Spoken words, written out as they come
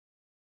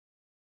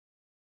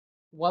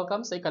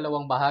Welcome sa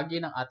ikalawang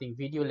bahagi ng ating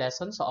video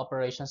lesson sa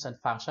Operations and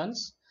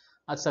Functions.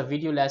 At sa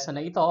video lesson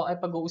na ito ay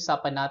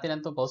pag-uusapan natin ang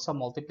tungkol sa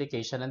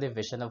multiplication and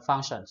division of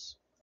functions.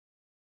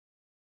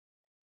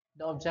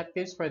 The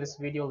objectives for this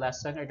video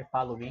lesson are the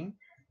following.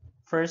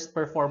 First,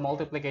 perform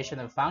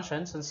multiplication of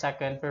functions, and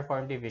second,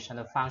 perform division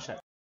of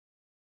functions.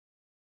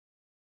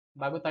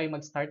 Bago tayo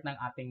mag-start ng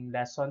ating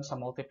lesson sa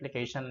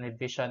multiplication and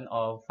division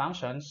of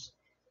functions,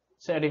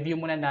 so i-review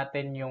muna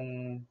natin yung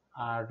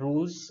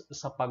rules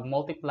sa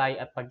pag-multiply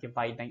at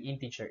pag-divide ng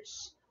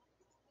integers.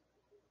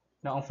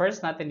 Now, ang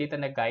first natin dito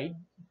na guide,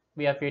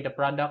 we have here the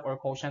product or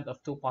quotient of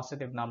two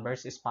positive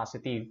numbers is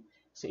positive.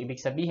 So,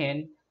 ibig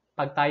sabihin,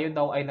 pag tayo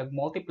daw ay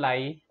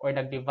nag-multiply or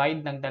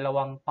nag-divide ng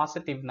dalawang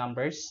positive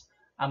numbers,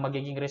 ang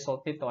magiging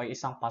result nito ay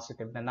isang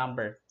positive na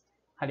number.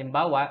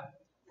 Halimbawa,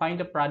 find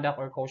the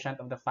product or quotient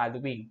of the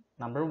following.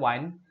 Number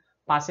 1,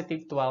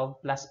 positive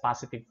 12 plus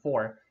positive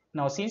 4.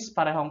 Now, since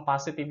parehong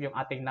positive yung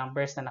ating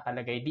numbers na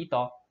nakalagay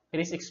dito, it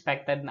is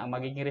expected na ang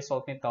magiging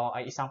result nito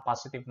ay isang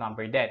positive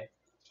number din.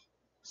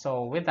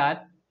 So, with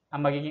that,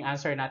 ang magiging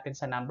answer natin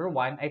sa number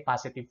 1 ay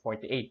positive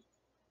 48.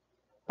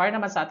 Para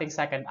naman sa ating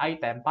second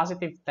item,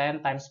 positive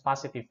 10 times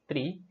positive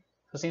 3.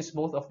 So, since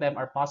both of them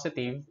are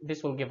positive,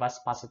 this will give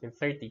us positive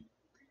 30.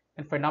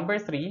 And for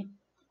number 3,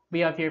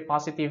 we have here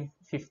positive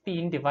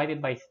 15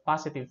 divided by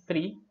positive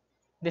 3.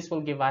 This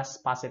will give us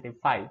positive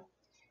 5.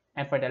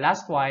 And for the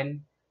last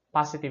one,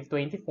 positive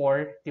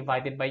 24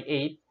 divided by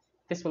 8,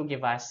 this will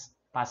give us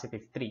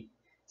positive 3.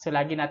 So,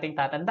 lagi nating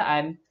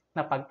tatandaan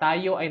na pag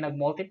tayo ay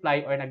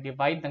nag-multiply or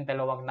nag-divide ng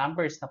dalawang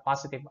numbers na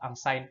positive ang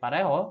sign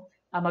pareho,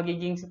 ang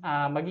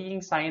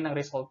magiging sign ng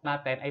result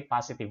natin ay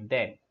positive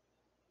din.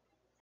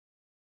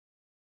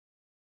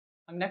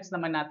 Ang next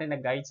naman natin na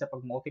guide sa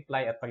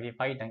pag-multiply at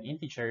pag-divide ng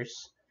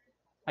integers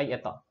ay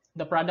ito.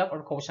 The product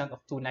or quotient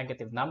of two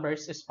negative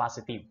numbers is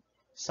positive.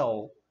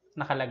 So,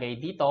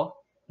 nakalagay dito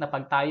na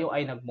pag tayo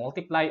ay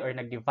nag-multiply or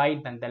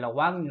nag-divide ng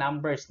dalawang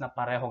numbers na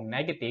parehong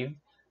negative,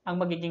 ang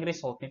magiging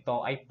result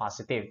nito ay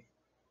positive.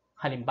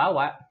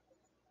 Halimbawa,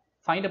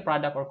 find the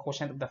product or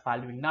quotient of the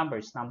following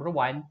numbers. Number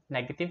 1,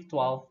 negative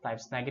 12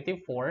 times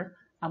negative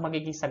 4. Ang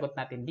magiging sagot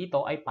natin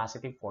dito ay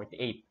positive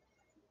 48.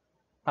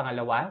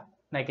 Pangalawa,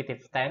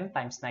 negative 10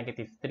 times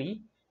negative 3.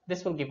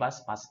 This will give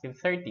us positive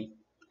 30.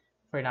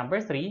 For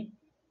number 3,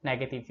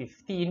 negative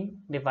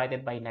 15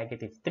 divided by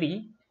negative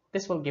 3.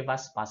 This will give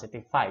us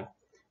positive 5.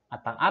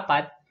 At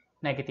pang-apat,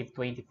 negative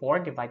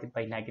 24 divided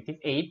by negative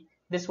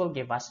 8. This will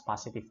give us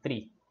positive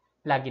 3.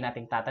 Lagi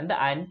nating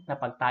tatandaan na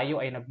pag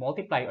tayo ay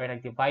nag-multiply or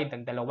nag-divide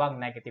ng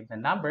dalawang negative na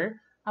number,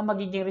 ang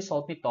magiging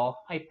result nito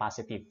ay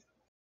positive.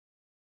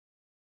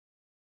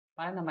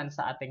 Para naman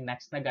sa ating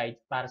next na guide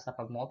para sa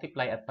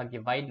pag-multiply at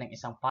pag-divide ng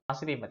isang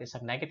positive at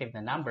isang negative na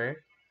number,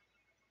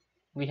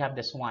 we have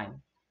this one.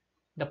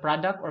 The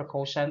product or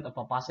quotient of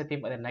a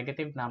positive and a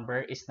negative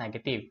number is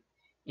negative.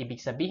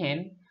 Ibig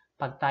sabihin,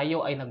 pag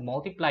tayo ay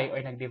nag-multiply or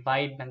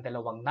nag-divide ng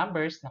dalawang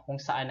numbers na kung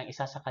saan ang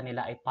isa sa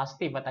kanila ay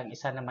positive at ang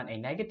isa naman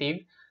ay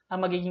negative,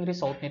 ang magiging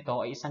result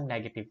nito ay isang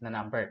negative na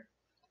number.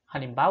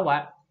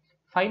 Halimbawa,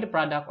 find the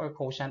product or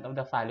quotient of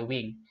the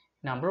following.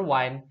 Number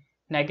 1,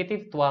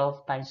 negative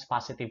 12 times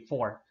positive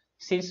 4.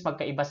 Since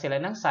magkaiba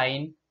sila ng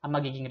sign, ang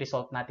magiging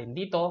result natin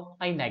dito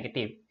ay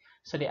negative.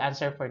 So the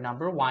answer for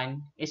number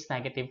 1 is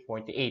negative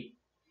 48.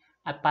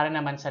 At para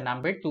naman sa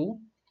number 2,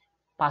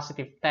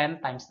 positive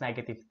 10 times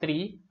negative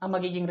 3, ang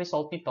magiging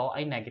result nito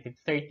ay negative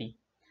 30.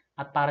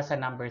 At para sa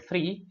number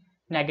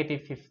 3,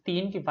 negative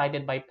 15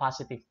 divided by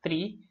positive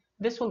 3,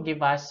 this will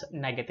give us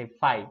negative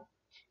 5.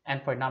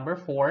 And for number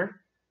 4,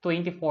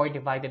 24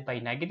 divided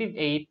by negative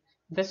 8,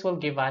 this will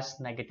give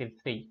us negative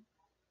 3.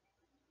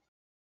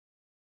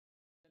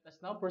 Let us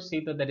now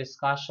proceed to the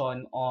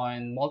discussion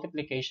on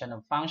multiplication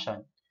of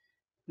function.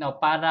 Now,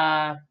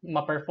 para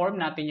ma-perform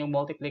natin yung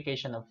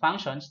multiplication of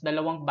functions,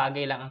 dalawang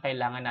bagay lang ang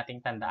kailangan nating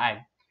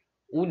tandaan.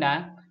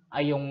 Una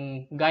ay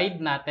yung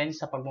guide natin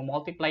sa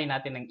pag-multiply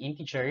natin ng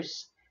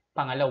integers.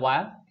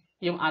 Pangalawa,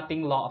 yung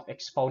ating law of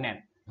exponent.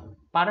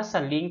 Para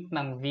sa link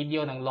ng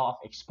video ng law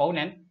of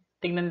exponent,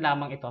 tingnan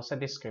lamang ito sa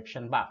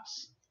description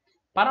box.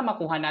 Para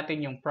makuha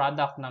natin yung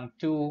product ng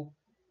two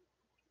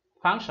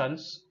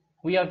functions,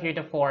 we have here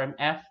the form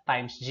f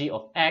times g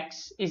of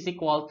x is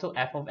equal to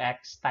f of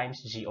x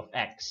times g of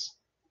x.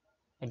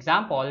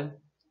 Example,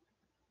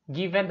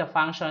 given the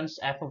functions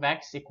f of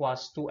x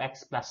equals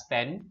 2x plus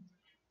 10,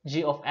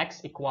 g of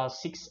x equals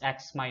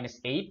 6x minus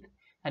 8,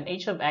 and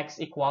h of x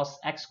equals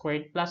x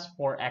squared plus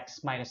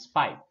 4x minus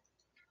 5.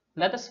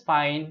 Let us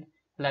find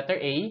letter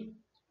A,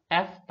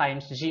 f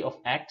times g of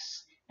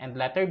x, and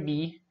letter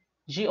B,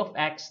 g of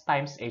x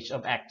times h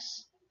of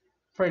x.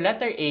 For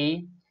letter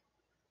A,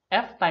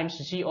 f times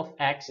g of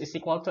x is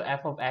equal to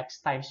f of x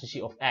times g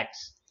of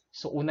x.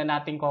 So, una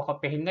natin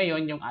kokopihin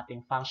ngayon yung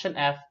ating function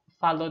f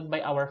followed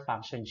by our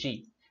function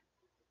g.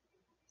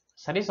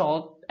 Sa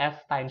result,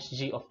 f times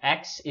g of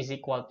x is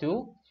equal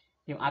to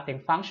yung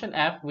ating function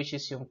f, which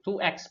is yung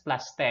 2x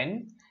plus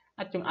 10,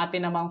 at yung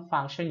ating namang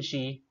function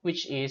g,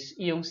 which is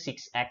yung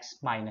 6x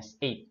minus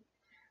 8.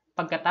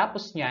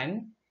 Pagkatapos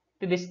nyan,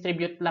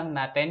 didistribute lang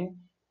natin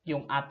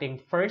yung ating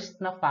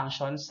first na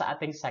function sa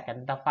ating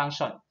second na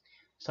function.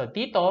 So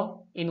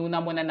dito,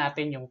 inuna muna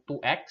natin yung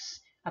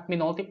 2x at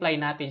minultiply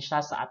natin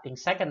siya sa ating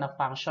second na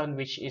function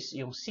which is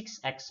yung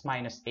 6x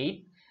minus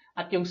 8.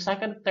 At yung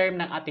second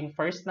term ng ating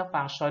first na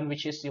function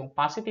which is yung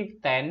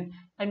positive 10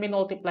 ay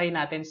minultiply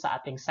natin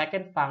sa ating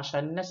second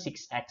function na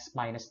 6x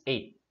minus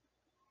 8.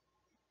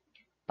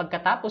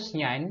 Pagkatapos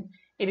niyan,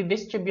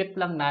 i-distribute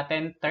lang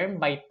natin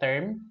term by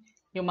term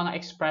yung mga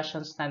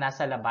expressions na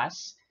nasa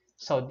labas.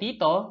 So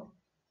dito,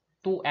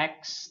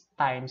 2x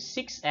times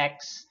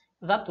 6x,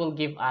 that will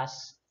give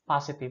us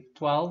positive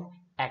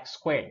 12x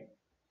squared.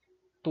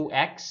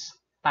 2x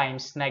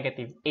times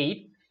negative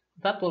 8,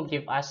 that will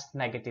give us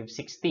negative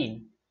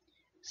 16.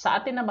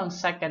 Sa atin namang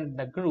second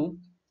na group,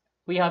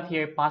 we have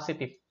here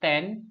positive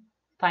 10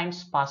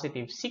 times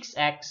positive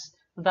 6x,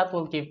 that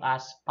will give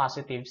us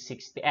positive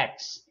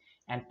 60x.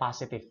 And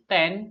positive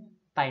 10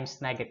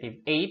 times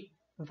negative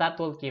 8, that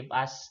will give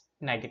us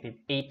negative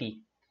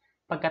 80.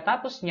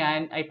 Pagkatapos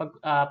niyan ay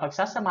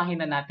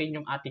pagsasamahin na natin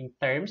yung ating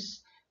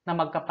terms na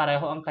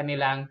magkapareho ang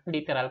kanilang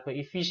literal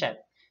coefficient.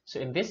 So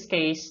in this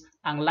case,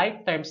 ang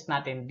like terms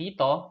natin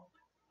dito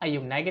ay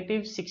yung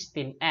negative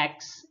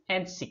 16x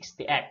and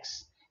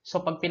 60x.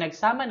 So pag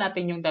pinagsama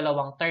natin yung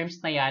dalawang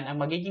terms na yan, ang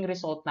magiging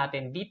result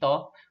natin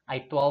dito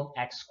ay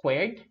 12x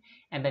squared.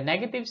 And the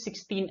negative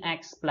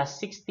 16x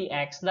plus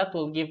 60x, that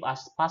will give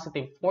us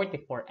positive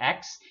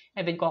 44x.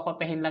 And then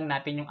kokopehin lang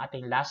natin yung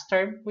ating last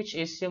term, which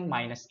is yung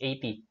minus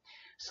 80.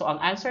 So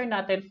ang answer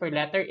natin for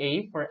letter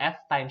A for f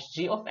times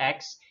g of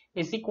x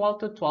is equal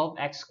to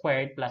 12x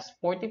squared plus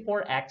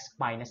 44x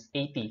minus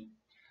 80.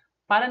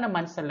 Para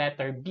naman sa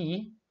letter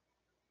B,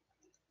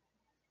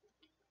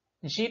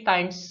 g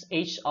times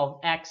h of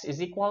x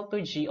is equal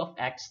to g of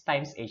x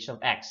times h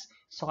of x.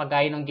 So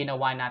kagaya ng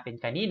ginawa natin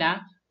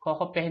kanina,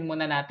 kokopehin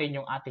muna natin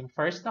yung ating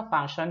first na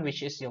function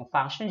which is yung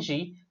function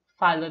g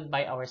followed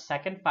by our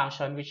second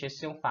function which is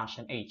yung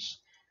function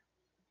h.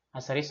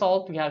 As a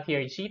result, we have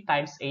here g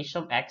times h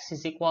of x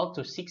is equal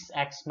to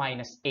 6x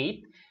minus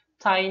 8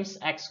 times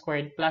x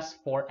squared plus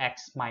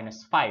 4x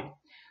minus 5.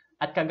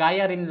 At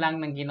kagaya rin lang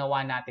ng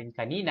ginawa natin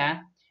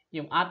kanina,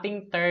 yung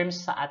ating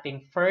terms sa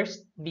ating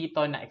first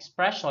dito na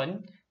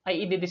expression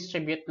ay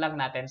i-distribute lang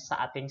natin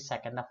sa ating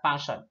second na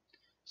function.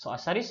 So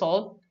as a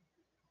result,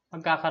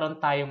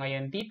 magkakaroon tayo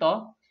ngayon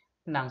dito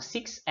ng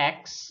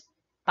 6x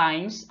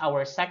times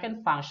our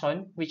second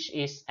function which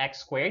is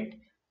x squared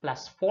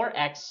plus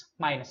 4x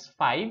minus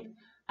 5.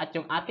 At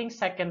yung ating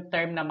second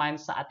term naman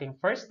sa ating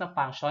first na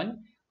function,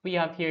 we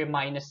have here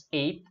minus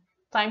 8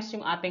 times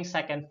yung ating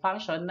second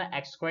function na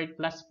x squared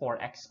plus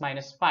 4x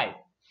minus 5.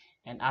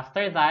 And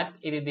after that,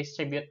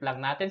 i-distribute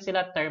lang natin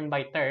sila term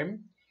by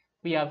term.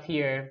 We have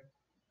here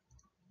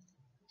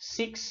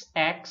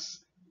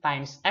 6x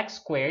times x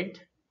squared.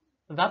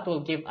 That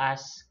will give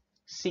us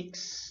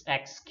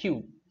 6x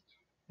cubed.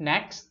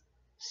 Next,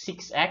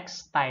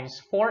 6x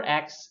times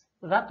 4x,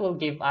 that will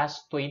give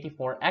us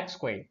 24x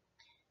squared.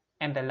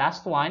 And the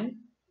last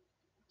one,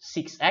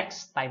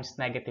 6x times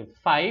negative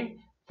 5,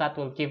 that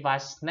will give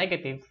us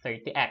negative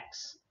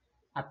 30x.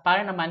 At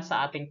para naman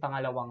sa ating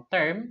pangalawang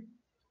term,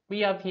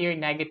 we have here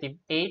negative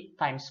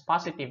 8 times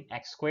positive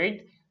x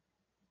squared.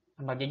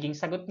 Ang magiging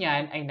sagot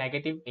niyan ay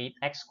negative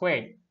 8x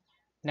squared.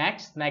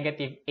 Next,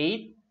 negative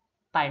 8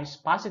 times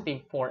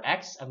positive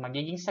 4x, ang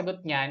magiging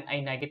sagot niyan ay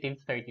negative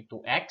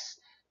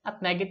 32x. At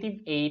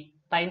negative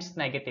 8 times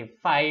negative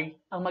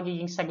 5, ang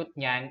magiging sagot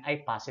niyan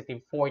ay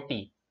positive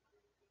 40.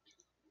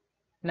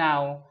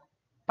 Now,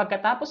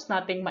 pagkatapos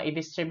nating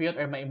ma-distribute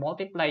or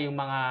ma-multiply yung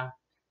mga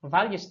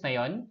values na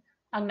yon,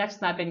 ang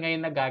next natin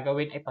ngayon na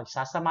gagawin ay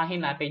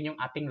pagsasamahin natin yung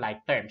ating like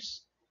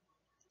terms.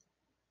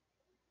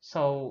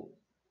 So,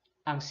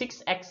 ang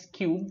 6x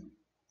cubed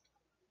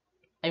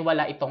ay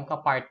wala itong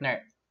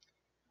kapartner.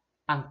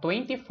 Ang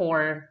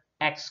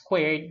 24x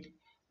squared,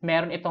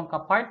 meron itong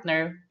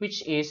kapartner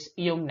which is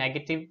yung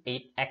negative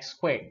 8x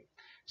squared.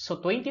 So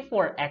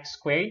 24x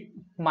squared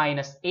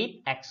minus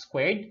 8x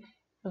squared,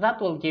 that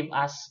will give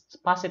us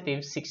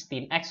positive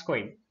 16x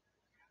squared.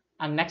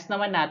 Ang next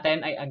naman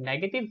natin ay ang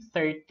negative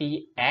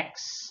 30x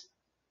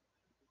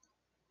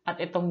at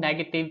itong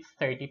negative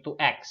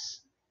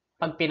 32x.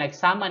 Pag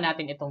pinagsama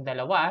natin itong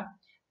dalawa,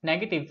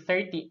 negative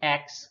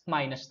 30x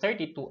minus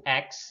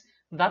 32x,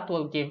 that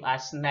will give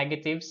us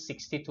negative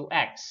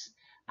 62x.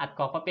 At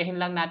kokopihin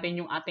lang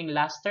natin yung ating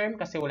last term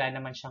kasi wala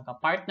naman siyang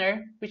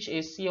kapartner, which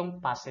is yung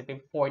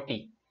positive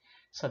 40.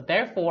 So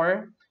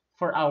therefore,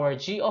 for our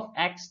g of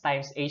x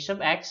times h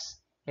of x,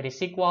 it is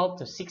equal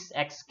to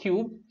 6x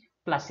cubed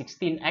plus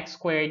 16x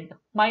squared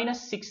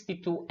minus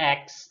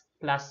 62x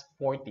plus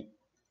 40.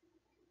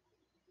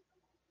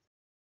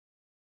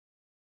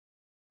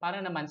 Para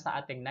naman sa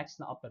ating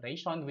next na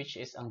operation, which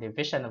is ang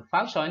division of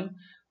function,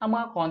 ang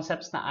mga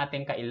concepts na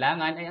ating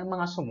kailangan ay ang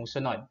mga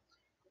sumusunod.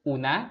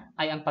 Una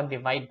ay ang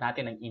pag-divide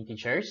natin ng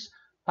integers,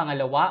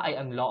 pangalawa ay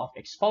ang law of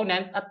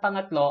exponent, at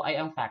pangatlo ay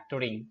ang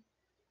factoring.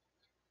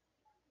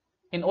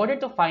 In order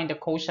to find the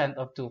quotient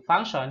of two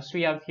functions,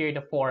 we have here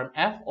the form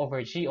f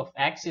over g of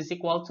x is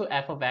equal to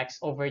f of x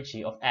over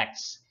g of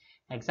x.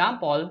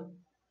 Example,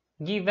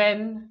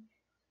 given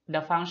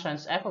the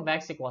functions f of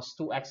x equals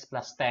 2x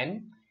plus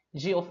 10,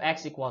 g of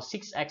x equals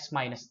 6x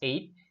minus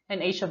 8,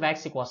 and h of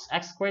x equals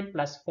x squared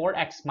plus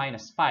 4x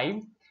minus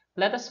 5,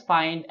 let us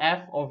find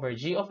f over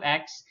g of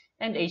x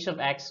and h of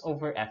x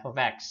over f of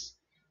x.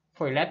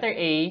 For letter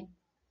A,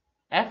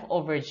 f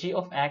over g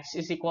of x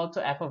is equal to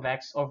f of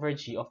x over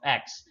g of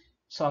x.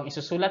 So, ang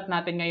isusulat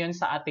natin ngayon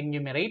sa ating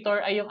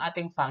numerator ay yung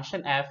ating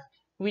function f,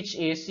 which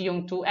is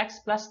yung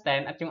 2x plus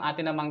 10 at yung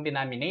ating namang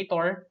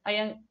denominator ay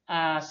ang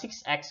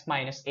 6x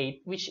minus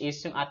 8, which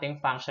is yung ating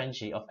function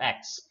g of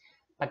x.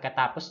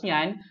 Pagkatapos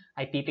niyan,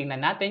 ay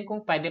titingnan natin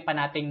kung pwede pa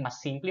nating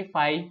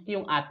mas-simplify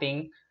yung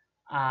ating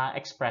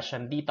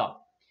expression dito.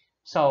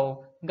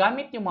 So,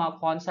 gamit yung mga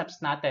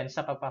concepts natin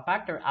sa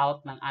pagpa-factor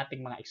out ng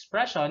ating mga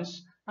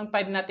expressions, ang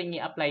pwede nating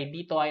i-apply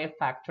dito ay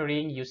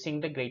factoring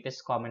using the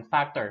greatest common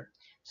factor.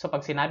 So,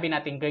 pag sinabi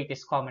natin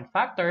greatest common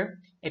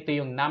factor, ito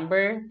yung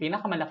number,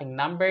 pinakamalaking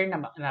number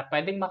na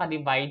pwedeng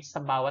makadivide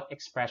sa bawat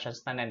expressions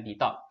na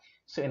nandito.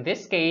 So, in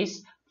this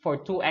case, for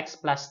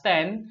 2x plus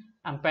 10,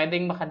 ang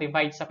pwedeng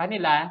makadivide sa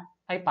kanila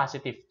ay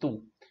positive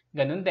 2.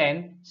 Ganun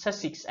din sa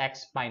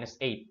 6x minus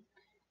 8.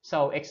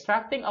 So,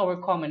 extracting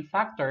our common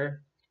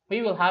factor,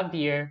 we will have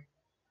here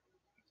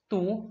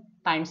 2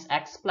 times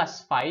x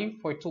plus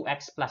 5 for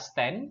 2x plus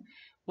 10,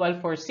 while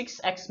for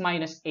 6x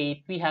minus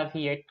 8, we have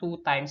here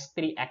 2 times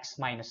 3x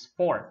minus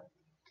 4.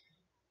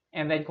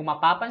 And then kung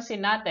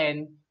mapapansin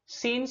natin,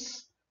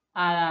 since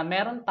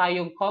meron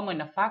tayong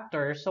common na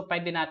factor, so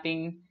pwede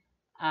nating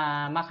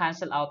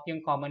ma-cancel out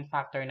yung common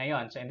factor na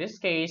yon. So in this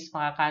case,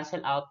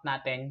 maka-cancel out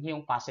natin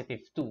yung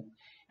positive 2.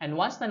 And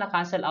once na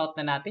na-cancel out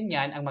na natin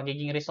yan, ang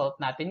magiging result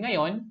natin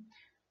ngayon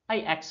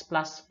ay x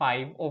plus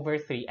 5 over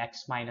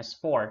 3x minus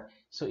 4.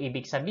 So,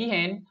 ibig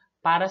sabihin,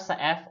 para sa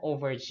f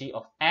over g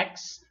of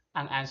x,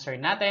 ang answer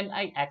natin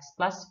ay x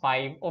plus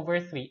 5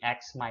 over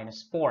 3x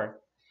minus 4.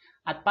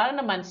 At para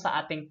naman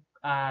sa ating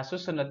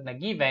susunod na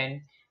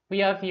given,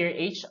 we have here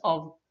h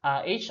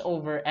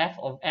over f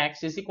of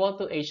x is equal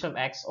to h of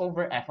x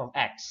over f of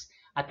x.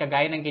 At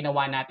kagaya ng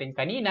ginawa natin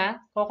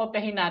kanina,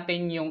 kokopyahin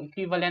natin yung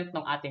equivalent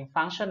ng ating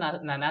function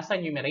na nasa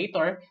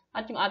numerator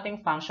at yung ating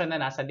function na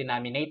nasa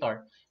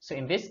denominator. So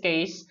in this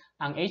case,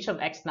 ang h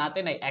of x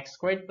natin ay x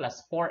squared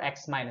plus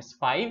 4x minus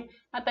 5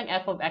 at ang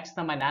f of x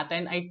naman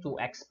natin ay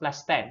 2x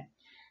plus 10.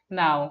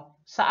 Now,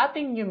 sa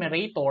ating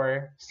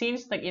numerator,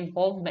 since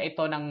nag-involve na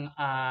ito ng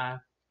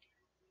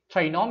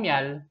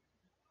trinomial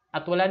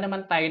at wala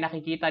naman tayo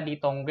nakikita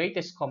ditong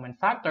greatest common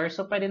factor,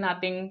 so pwede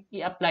nating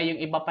i-apply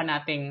yung iba pa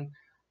nating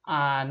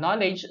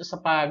knowledge sa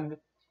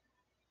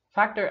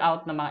pag-factor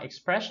out ng mga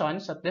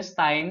expressions. At this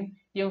time,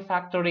 yung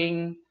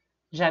factoring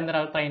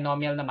general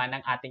trinomial naman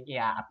ang ating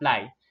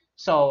i-apply.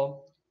 So,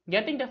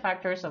 getting the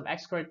factors of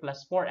x squared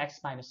plus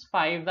 4x minus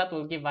 5, that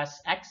will give us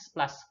x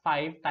plus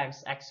 5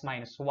 times x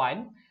minus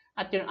 1.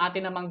 At yung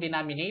ating namang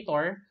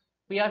denominator,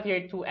 we have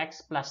here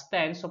 2x plus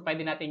 10. So,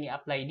 pwede natin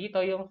i-apply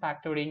dito yung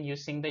factoring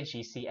using the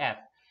GCF.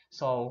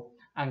 So,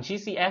 ang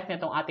GCF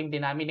nitong ating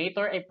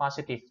denominator ay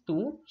positive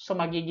 2. So,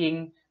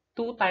 magiging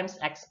 2 times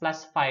x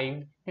plus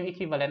 5 yung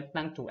equivalent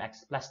ng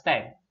 2x plus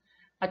 10.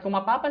 At kung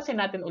mapapansin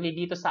natin ulit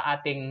dito sa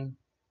ating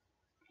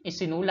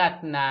isinulat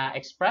na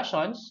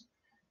expressions,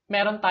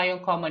 meron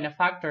tayong common na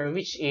factor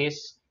which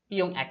is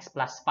yung x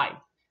plus 5.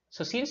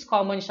 So since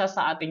common siya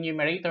sa ating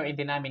numerator and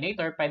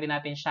denominator, pwede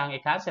natin siyang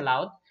i-cancel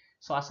out.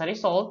 So as a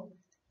result,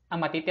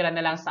 ang matitira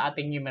na lang sa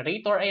ating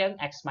numerator ay ang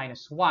x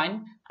minus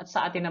 1 at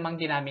sa ating namang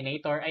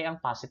denominator ay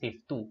ang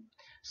positive 2.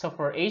 So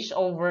for h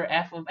over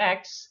f of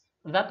x,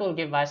 that will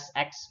give us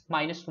x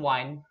minus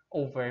 1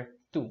 over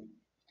 2.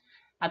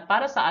 At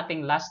para sa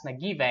ating last na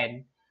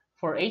given,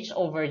 for h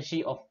over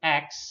g of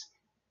x,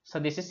 so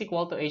this is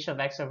equal to h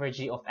of x over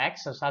g of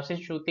x. So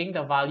substituting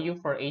the value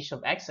for h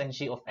of x and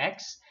g of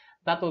x,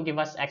 that will give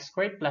us x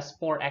squared plus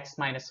 4x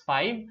minus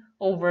 5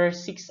 over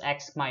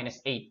 6x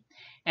minus 8.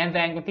 And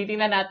then kung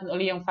titingnan natin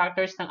uli yung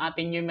factors ng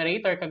ating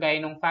numerator, kagaya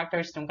ng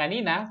factors nung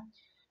kanina,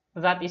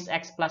 that is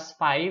x plus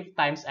 5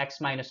 times x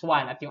minus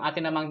 1. At yung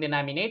ating namang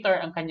denominator,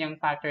 ang kanyang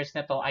factors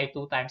nito ay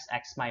 2 times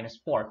x minus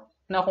 4.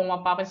 Now, kung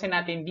mapapansin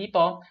natin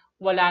dito,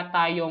 wala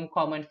tayong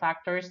common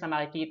factors na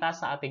makikita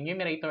sa ating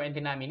numerator and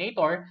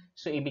denominator.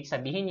 So, ibig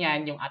sabihin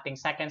yan, yung ating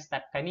second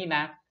step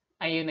kanina,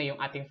 ay yun na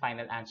yung ating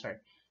final answer.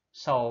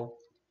 So,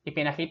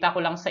 ipinakita ko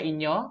lang sa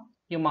inyo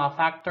yung mga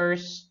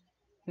factors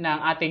ng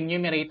ating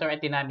numerator at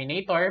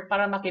denominator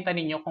para makita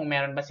ninyo kung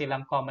meron ba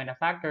silang common na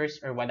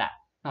factors or wala.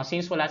 Now,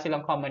 since wala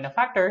silang common na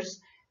factors,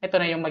 ito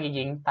na yung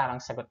magiging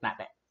tamang sagot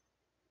natin.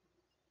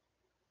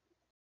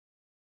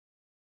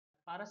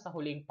 Para sa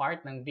huling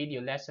part ng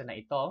video lesson na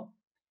ito,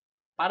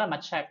 para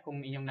ma-check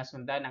kung inyong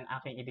nasundan ang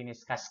aking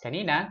i-discuss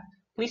kanina,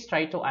 please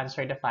try to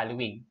answer the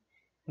following.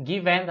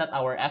 Given that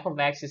our f of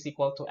x is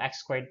equal to x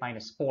squared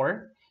minus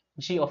 4,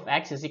 g of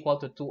x is equal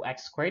to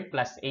 2x squared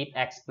plus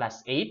 8x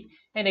plus 8,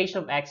 and h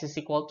of x is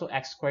equal to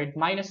x squared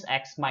minus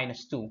x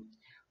minus 2.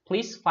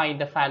 Please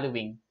find the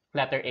following.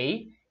 Letter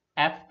A,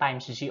 f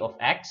times g of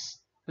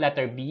x.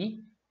 Letter B,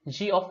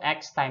 g of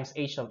x times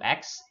h of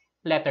x.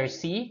 Letter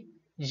C,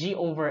 g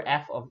over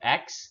f of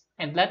x.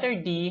 And letter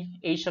D,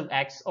 h of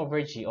x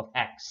over g of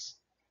x.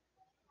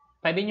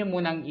 Pwede nyo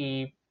munang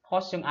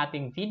i-pause yung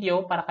ating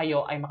video para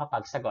kayo ay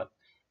makapagsagot.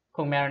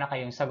 Kung meron na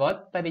kayong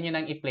sagot, pwede nyo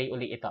nang i-play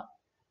uli ito.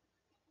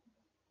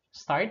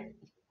 Start.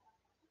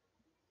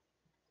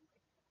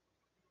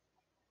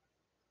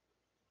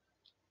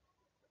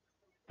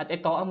 At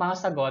ito ang mga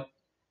sagot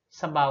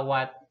sa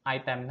bawat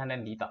item na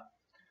nandito.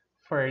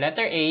 For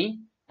letter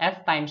A,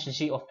 f times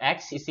g of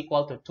x is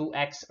equal to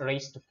 2x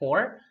raised to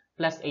 4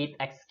 plus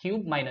 8x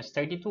cubed minus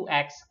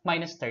 32x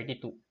minus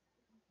 32.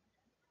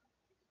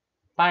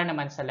 Para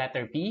naman sa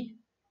letter B,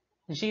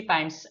 g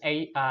times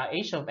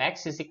h of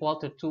x is equal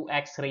to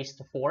 2x raised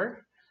to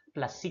 4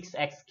 plus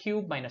 6x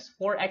cubed minus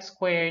 4x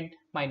squared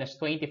minus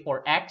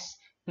 24x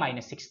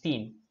minus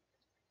 16.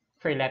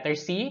 For letter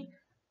C,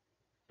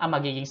 ang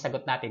magiging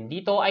sagot natin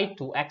dito ay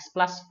 2x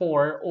plus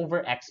 4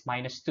 over x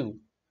minus 2.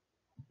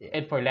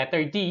 And for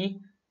letter D,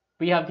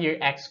 we have here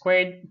x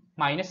squared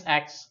minus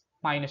x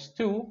minus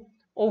 2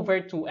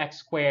 over 2x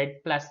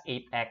squared plus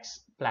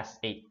 8x plus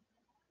 8.